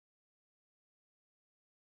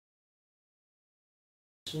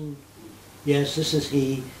Yes, this is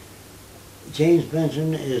he. James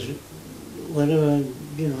Benson is whatever,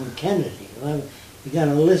 Kennedy. Whatever. You got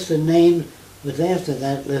a list of names, but after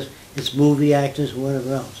that list, it's movie actors,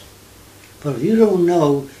 whatever else. But if you don't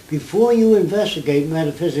know, before you investigate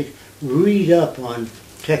metaphysics, read up on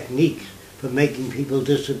techniques for making people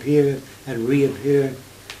disappear and reappear.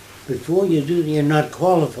 Before you do, you're not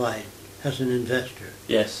qualified as an investor.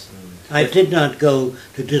 Yes. I did not go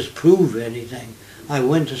to disprove anything. I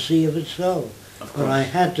went to see if it's so. But I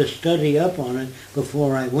had to study up on it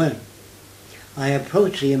before I went. I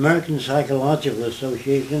approached the American Psychological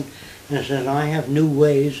Association and I said, I have new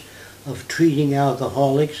ways of treating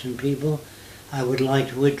alcoholics and people. I would like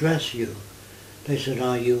to address you. They said,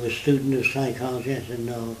 are you a student of psychology? I said,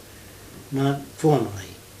 no, not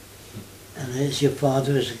formally. And is your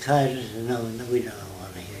father a psychiatrist? I said, no, we don't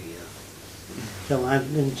want to hear you. So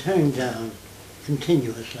I've been turned down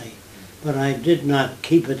continuously. But I did not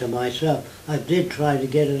keep it to myself. I did try to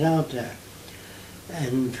get it out there.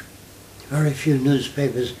 And very few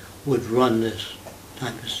newspapers would run this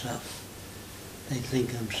type of stuff. They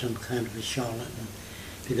think I'm some kind of a charlatan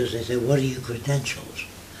because they say, what are your credentials?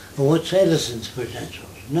 Well, what's Edison's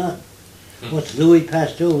credentials? None. What's Louis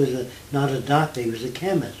Pasteur was not a doctor, he was a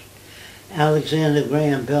chemist. Alexander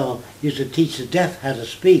Graham Bell used to teach the deaf how to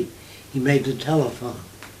speak. He made the telephone.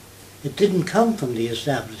 It didn't come from the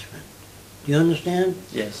establishment. Do you understand?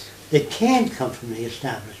 Yes. It can't come from the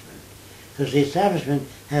establishment, because the establishment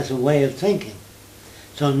has a way of thinking.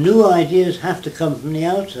 So new ideas have to come from the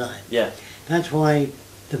outside. Yeah. That's why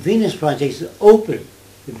the Venus Project is open.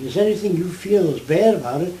 If there's anything you feel is bad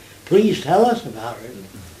about it, please tell us about it.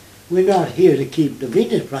 We're not here to keep the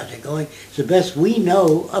Venus Project going. It's the best we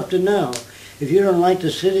know up to now. If you don't like the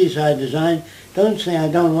city side design, don't say I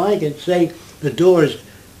don't like it. Say the doors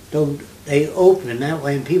they open that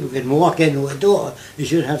way and people can walk into a door. You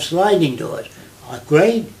should have sliding doors.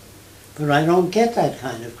 Great, but I don't get that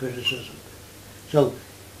kind of criticism. So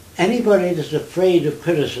anybody that's afraid of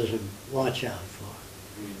criticism, watch out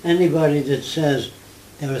for. Anybody that says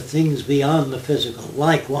there are things beyond the physical,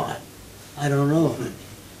 like what? I don't know.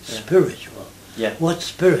 Spiritual. Yeah. What's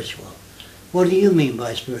spiritual? What do you mean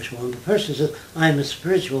by spiritual? When the person says, I'm a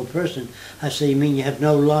spiritual person, I say, you mean you have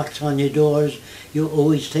no locks on your doors? You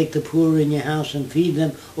always take the poor in your house and feed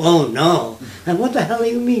them? Oh, no. And what the hell do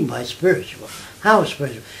you mean by spiritual? How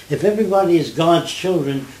spiritual? If everybody is God's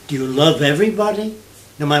children, do you love everybody,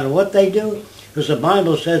 no matter what they do? Because the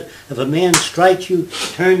Bible says, if a man strikes you,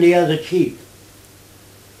 turn the other cheek.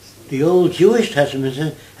 The old Jewish Testament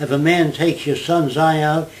says, if a man takes your son's eye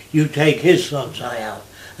out, you take his son's eye out.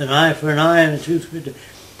 An eye for an eye and a tooth for a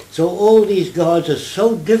tooth. So all these gods are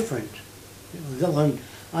so different.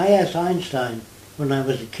 I asked Einstein when I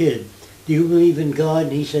was a kid, do you believe in God?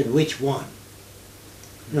 And he said, which one?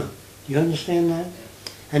 No. Do you understand that?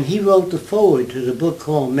 And he wrote the foreword to the book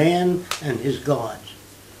called Man and His Gods,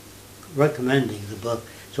 recommending the book.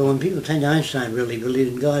 So when people think Einstein really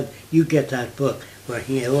believed in God, you get that book where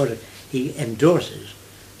he endorses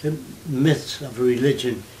the myths of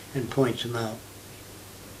religion and points them out.